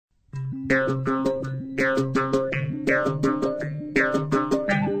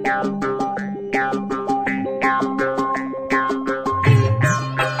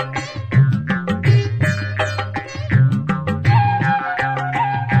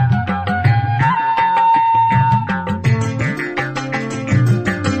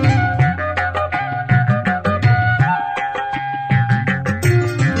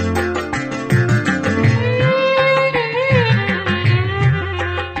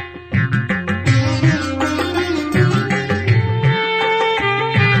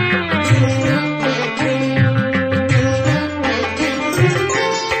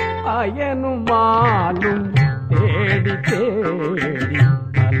அயனுமாலும் தேடி தேடி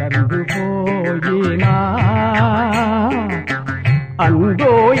மலர்ந்து போயினா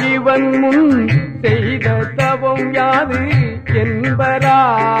அந்தோ இவன் முன் செய்த தவம் யாது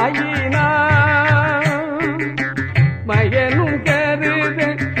என்பராயினா மயனும் கருத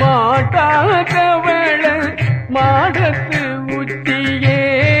மாட்டாகவள மாடத்து உச்சியே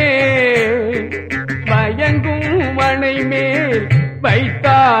பயங்கும் மனை மேல்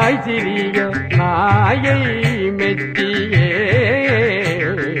வைத்தாய் சிறிய நாயை மெச்சியே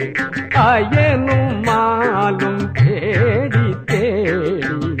அயனும் மாலும் தேடி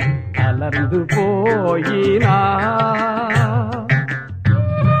தேடி அலர்ந்து போயினா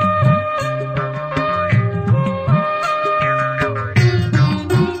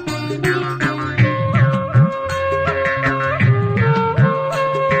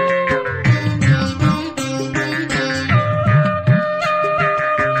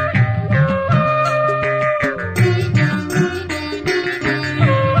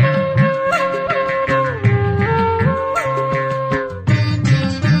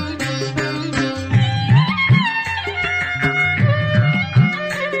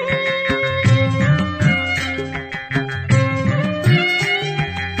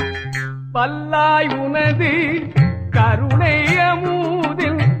வல்லாய் உனது கருணை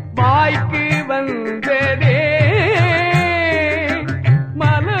அமுதில் வாய்க்கு வந்ததே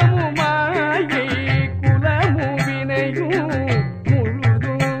மலமு மாயை குலமு வினையும்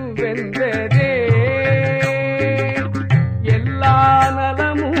முழுதும் வெந்ததே எல்லா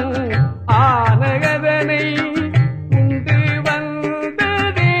நலமும் ஆனகதனை உண்டு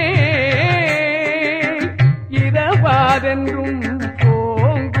வந்ததே இரவாதென்றும்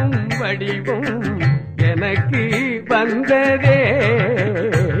வடிவும் எனக்கு வந்ததே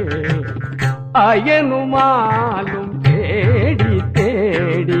அயனுமாலும் தேடி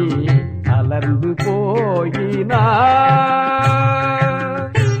தேடி அலர்ந்து போயினா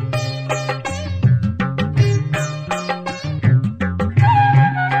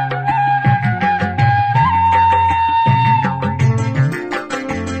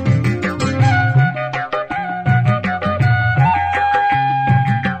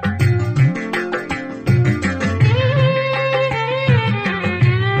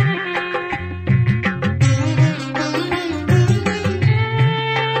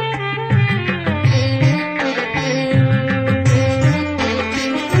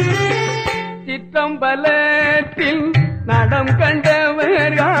சிற்றம்பலத்தில் நடம்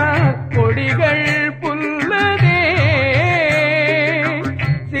கண்டவரா கொடிகள் புல்லதே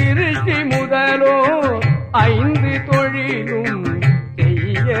சிறுச்சி முதலோ 5 தொழிலும்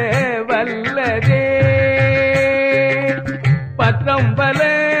செய்ய வல்லதே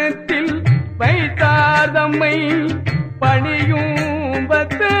பற்றம்பலத்தில் வைத்தார் தம்மை பணியும்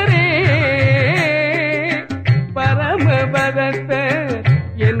பத்தரே பரமபதத்த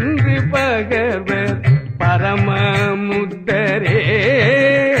என்று பகவர் பரமமுத்தரே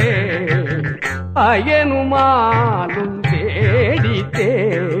அயனுமாலும் தேடி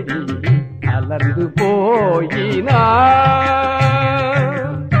தேடி அலர்ந்து போயினா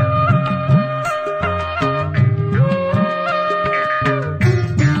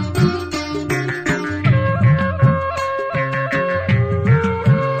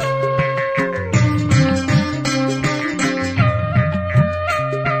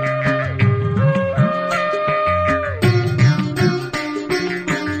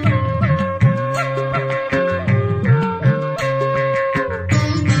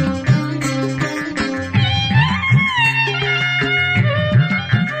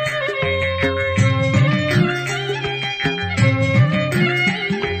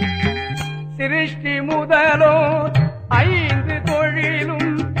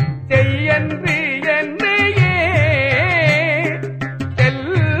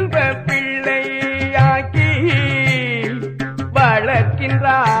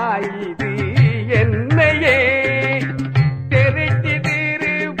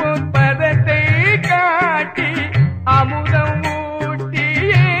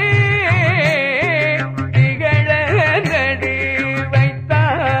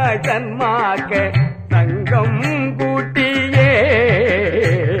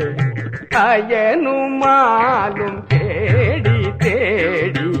அயனுமாலும் தேடி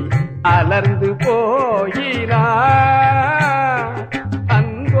தேடி அலர்ந்து போயினார்.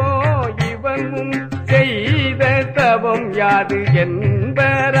 அங்கோ இவனும் செய்த தவம் யாது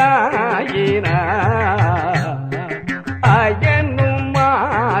என்பராயினார்.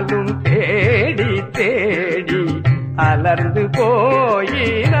 அயனுமாலும் தேடி தேடி அலர்ந்து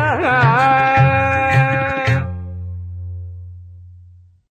போயினார்.